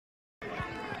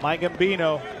Mike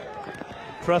Gambino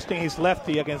trusting his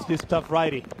lefty against this tough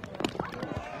righty.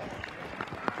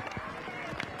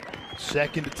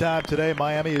 Second time today,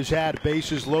 Miami has had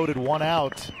bases loaded, 1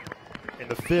 out. In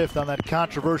the 5th on that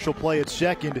controversial play at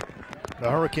second, the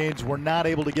Hurricanes were not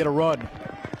able to get a run.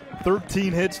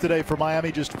 13 hits today for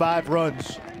Miami, just 5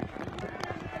 runs.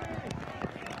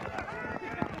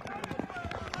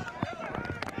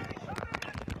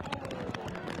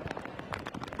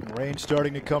 Rain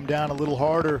starting to come down a little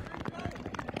harder.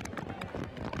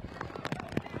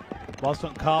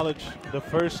 Boston College, the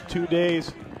first 2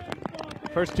 days,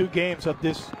 first 2 games of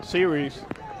this series,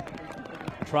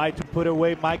 tried to put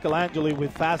away Michelangelo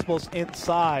with fastballs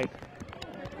inside.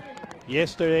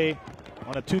 Yesterday,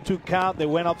 on a 2-2 count, they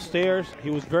went upstairs.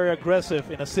 He was very aggressive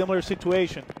in a similar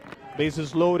situation.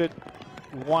 Bases loaded,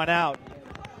 1 out.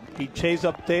 He chased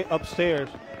upstairs.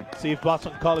 See if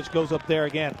Boston College goes up there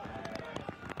again.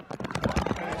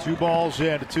 2 balls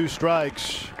and 2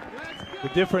 strikes. The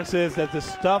difference is that the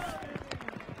stuff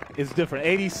is different.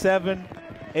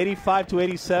 85 to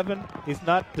 87 is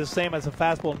not the same as a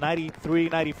fastball. 93,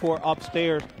 94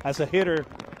 upstairs. As a hitter,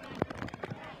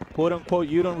 quote unquote,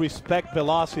 you don't respect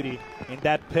velocity in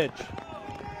that pitch.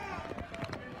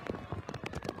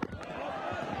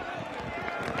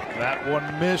 That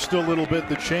one missed a little bit,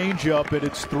 the changeup, and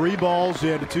it's 3 balls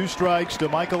and 2 strikes to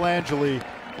Michelangelo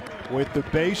with the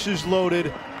bases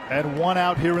loaded and 1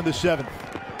 out here in the 7th.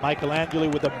 Michelangelo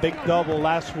with a big double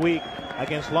last week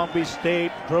against Long Beach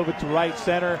State, drove it to right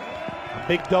center. A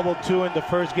big double too in the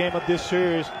first game of this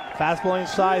series. Fastball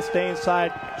inside, stay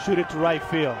inside, shoot it to right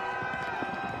field.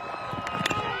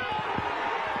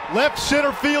 Left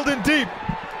center field and deep.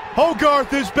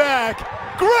 Hogarth is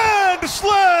back. Grand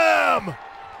slam!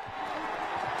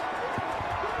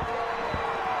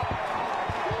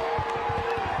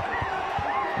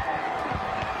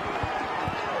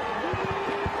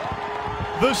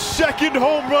 The second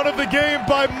home run of the game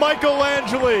by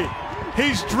Michelangelo.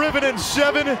 He's driven in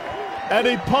 7, and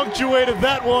he punctuated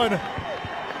that one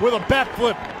with a bat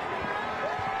flip.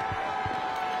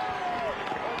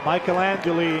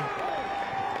 Michelangelo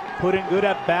putting good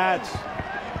at bats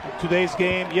in today's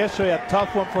game. Yesterday, a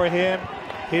tough one for him.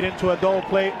 Hit into a double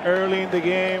play early in the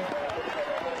game.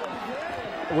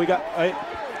 We got,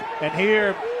 and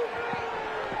here.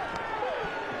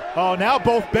 Oh, now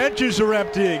both benches are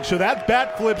emptying, so that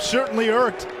bat flip certainly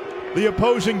irked the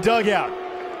opposing dugout.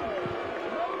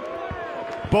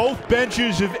 Both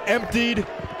benches have emptied,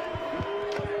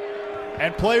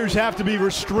 and players have to be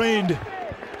restrained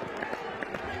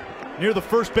near the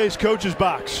first base coach's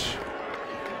box.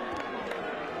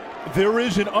 There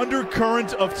is an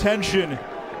undercurrent of tension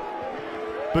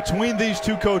between these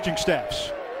 2 coaching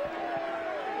staffs,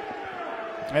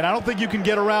 and I don't think you can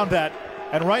get around that.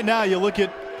 And right now you look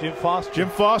at Jim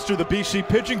Foster, the BC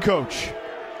pitching coach.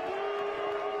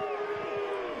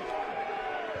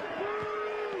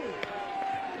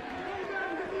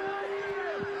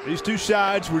 These 2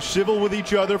 sides were civil with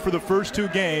each other for the first 2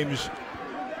 games.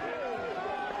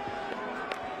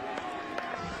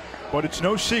 But it's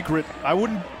no secret. I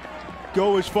wouldn't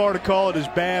go as far to call it as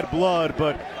bad blood,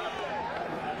 but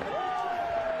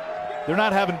they're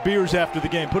not having beers after the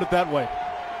game, put it that way.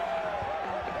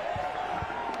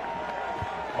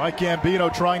 Mike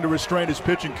Gambino trying to restrain his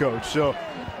pitching coach. So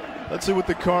let's see what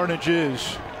the carnage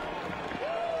is.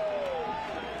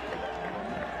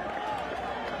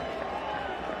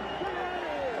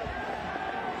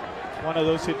 It's one of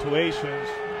those situations.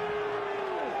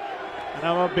 And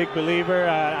I'm a big believer.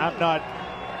 I'm not,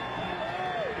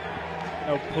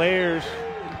 players,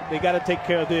 they got to take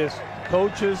care of this.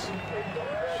 Coaches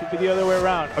should be the other way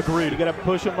around. Agreed. You got to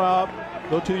push them up,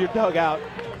 go to your dugout.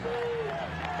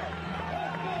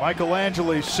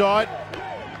 Michelangelo saw it,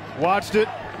 watched it,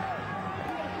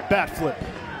 bat flip.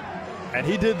 And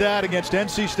he did that against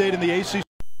NC State in the ACC.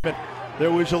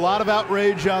 There was a lot of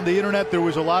outrage on the internet. There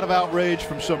was a lot of outrage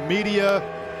from some media.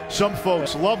 Some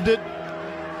folks loved it.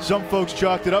 Some folks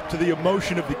chalked it up to the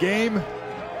emotion of the game.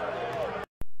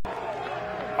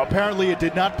 Apparently it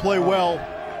did not play well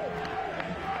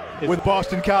with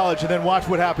Boston College. And then watch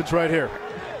what happens right here.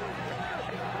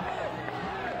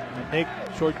 Nick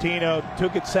Shortino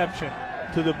took exception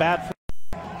to the bat.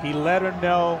 He let her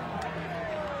know.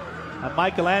 And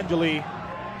Michelangelo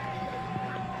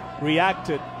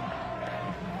reacted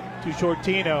to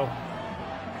Shortino.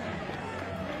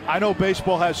 I know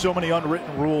baseball has so many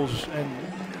unwritten rules, and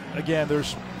again,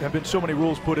 have been so many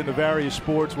rules put into various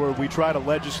sports where we try to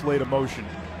legislate emotion.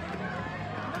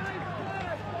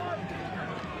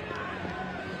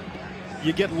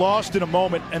 You get lost in a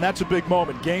moment, and that's a big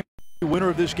moment. The winner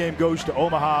of this game goes to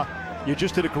Omaha. You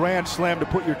just did a grand slam to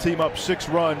put your team up 6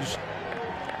 runs.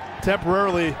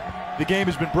 Temporarily, the game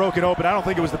has been broken open. I don't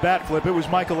think it was the bat flip. It was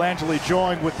Michelangelo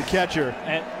jawing with the catcher.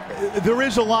 And there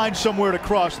is a line somewhere to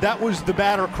cross. That was the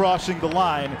batter crossing the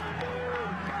line.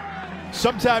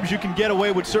 Sometimes you can get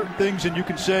away with certain things and you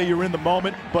can say you're in the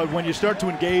moment, but when you start to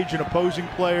engage an opposing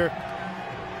player,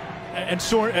 and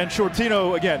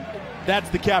Shortino, again, that's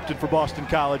the captain for Boston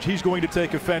College. He's going to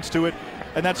take offense to it,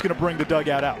 and that's going to bring the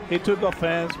dugout out. He took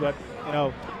offense, but, you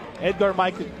know, Edgar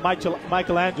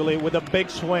Michelangelo with a big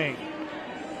swing,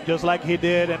 just like he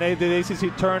did in the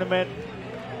ACC tournament.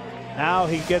 Now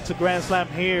he gets a grand slam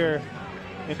here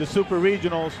in the Super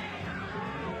Regionals.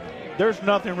 There's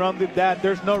nothing wrong with that.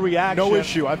 There's no reaction. No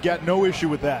issue. I've got no issue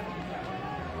with that.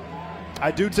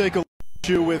 I do take a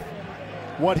issue with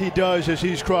what he does as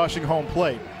he's crossing home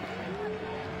plate.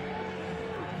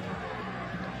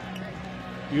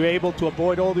 You're able to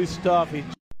avoid all this stuff.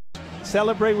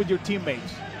 Celebrate with your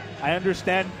teammates. I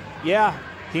understand, yeah,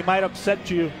 he might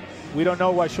upset you. We don't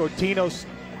know what Shortino's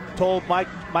told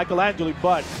Michelangelo,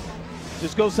 but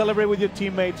just go celebrate with your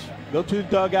teammates. Go to the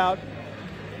dugout.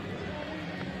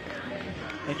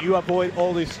 And you avoid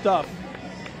all this stuff.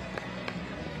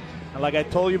 And like I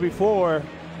told you before,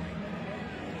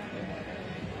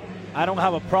 I don't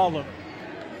have a problem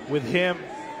with him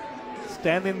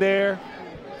standing there,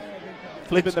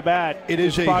 flipping the bat. It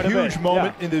is a huge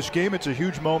moment in this game. It's a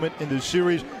huge moment in this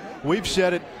series. We've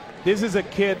said it. This is a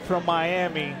kid from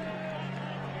Miami.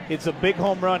 It's a big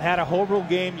home run. Had a whole rule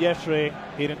game yesterday.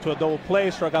 Hit into a double play,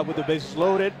 struck out with the bases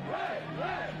loaded.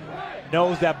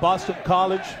 Knows that Boston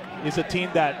College is a team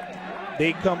that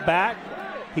they come back.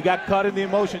 He got caught in the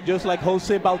emotion just like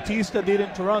Jose Bautista did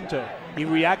in Toronto. He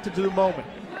reacted to the moment.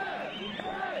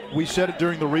 We said it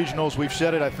during the regionals. We've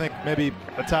said it, I think, maybe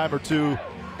a time or two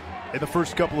in the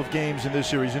first couple of games in this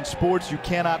series. In sports, you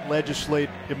cannot legislate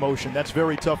emotion. That's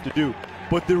very tough to do.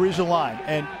 But there is a line,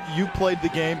 and you played the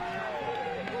game.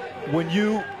 When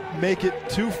you make it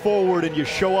too forward and you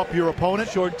show up your opponent.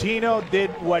 Shortino did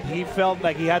what he felt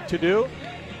like he had to do.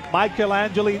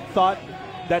 Michelangelo thought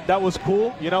that was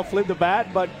cool, you know, flip the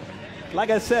bat. But like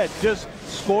I said, just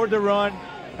score the run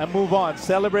and move on.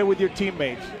 Celebrate with your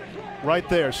teammates. Right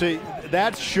there. See,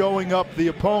 that's showing up the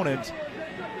opponent.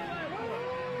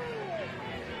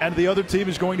 And the other team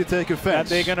is going to take offense. And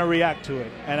they're going to react to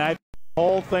it. And I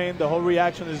think the whole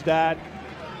reaction is that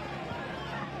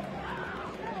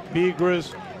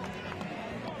Vigres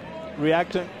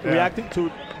reacting to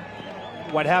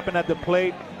what happened at the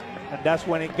plate, and that's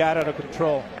when it got out of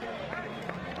control.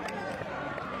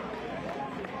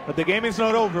 But the game is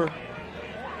not over,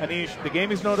 Anish. The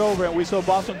game is not over, and we saw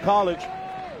Boston College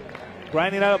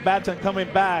grinding out of bats and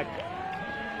coming back.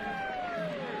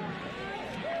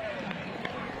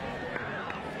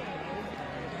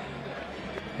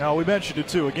 Now, we mentioned it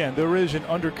too. Again, there is an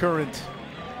undercurrent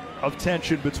of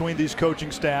tension between these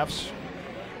coaching staffs.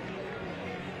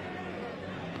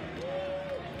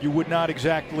 You would not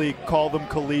exactly call them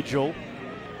collegial.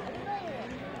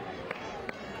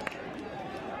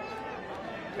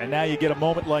 And now you get a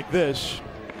moment like this.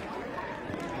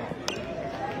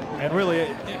 And really,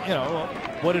 you know,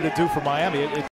 what did it do for Miami? It